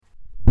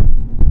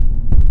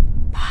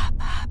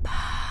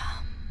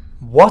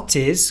What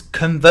is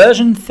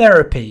conversion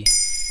therapy?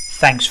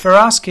 Thanks for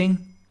asking.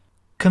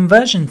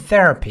 Conversion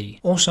therapy,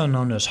 also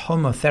known as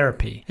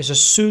homotherapy, is a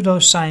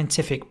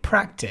pseudo-scientific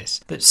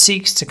practice that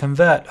seeks to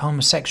convert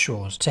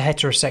homosexuals to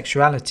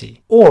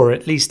heterosexuality, or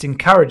at least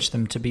encourage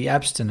them to be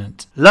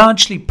abstinent.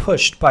 Largely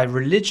pushed by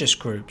religious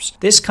groups,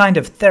 this kind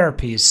of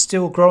therapy is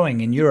still growing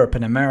in Europe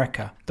and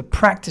America. The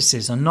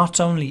practices are not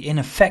only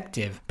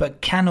ineffective, but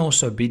can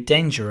also be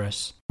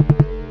dangerous.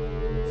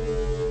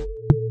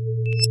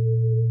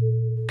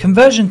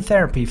 Conversion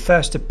therapy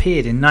first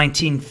appeared in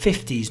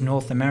 1950s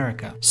North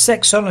America.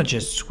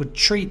 Sexologists would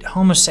treat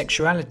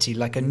homosexuality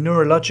like a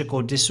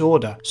neurological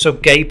disorder, so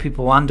gay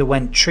people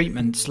underwent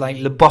treatments like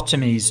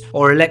lobotomies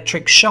or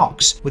electric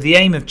shocks with the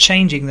aim of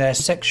changing their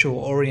sexual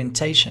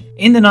orientation.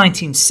 In the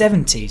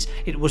 1970s,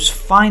 it was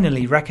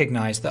finally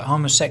recognized that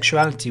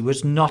homosexuality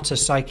was not a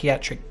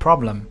psychiatric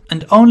problem,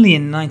 and only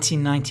in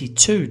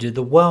 1992 did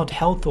the World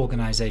Health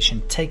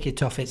Organization take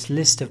it off its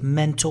list of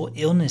mental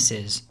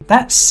illnesses.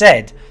 That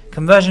said,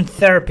 conversion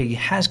therapy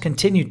has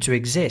continued to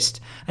exist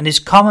and is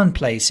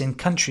commonplace in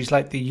countries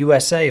like the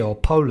USA or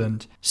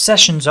Poland.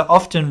 Sessions are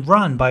often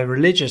run by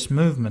religious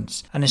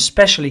movements, and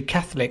especially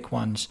Catholic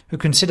ones, who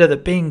consider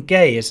that being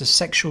gay is a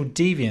sexual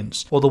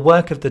deviance or the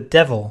work of the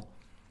devil.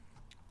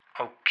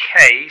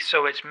 Okay,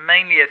 so it's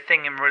mainly a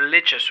thing in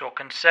religious or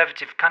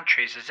conservative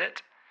countries, is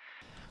it?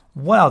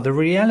 Well, the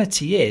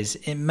reality is,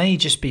 it may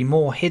just be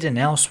more hidden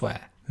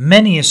elsewhere.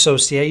 Many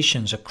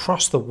associations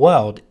across the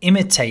world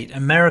imitate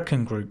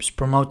American groups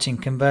promoting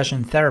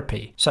conversion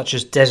therapy, such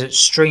as Desert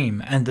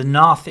Stream and the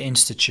Nath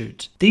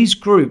Institute. These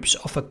groups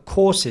offer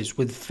courses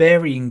with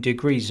varying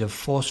degrees of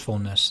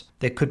forcefulness.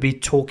 There could be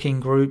talking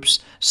groups,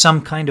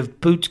 some kind of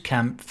boot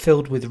camp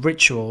filled with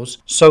rituals,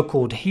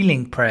 so-called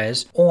healing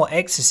prayers, or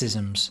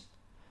exorcisms.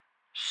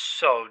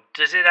 So,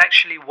 does it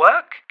actually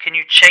work? Can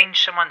you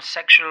change someone's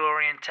sexual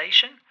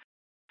orientation?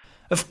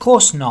 Of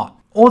course not.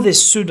 All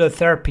this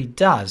pseudotherapy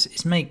does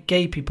is make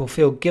gay people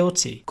feel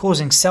guilty,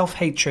 causing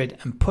self-hatred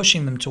and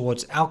pushing them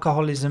towards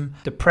alcoholism,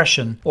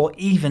 depression, or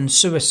even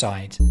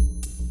suicide.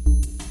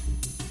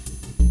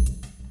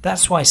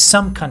 That's why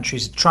some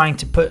countries are trying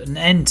to put an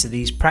end to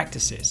these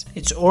practices.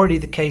 It's already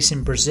the case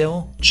in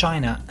Brazil,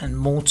 China, and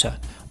Malta,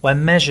 where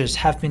measures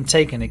have been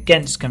taken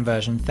against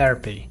conversion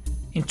therapy.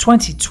 In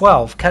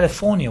 2012,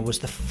 California was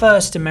the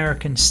first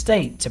American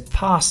state to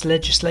pass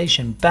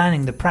legislation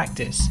banning the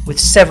practice, with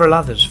several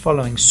others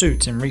following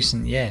suit in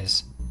recent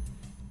years.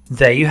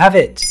 There you have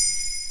it.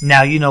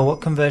 Now you know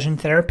what conversion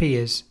therapy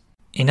is.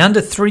 In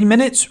under 3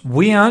 minutes,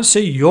 we answer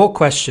your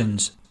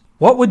questions.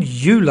 What would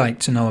you like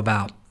to know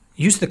about?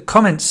 Use the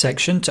comments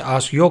section to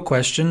ask your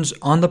questions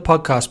on the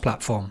podcast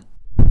platform.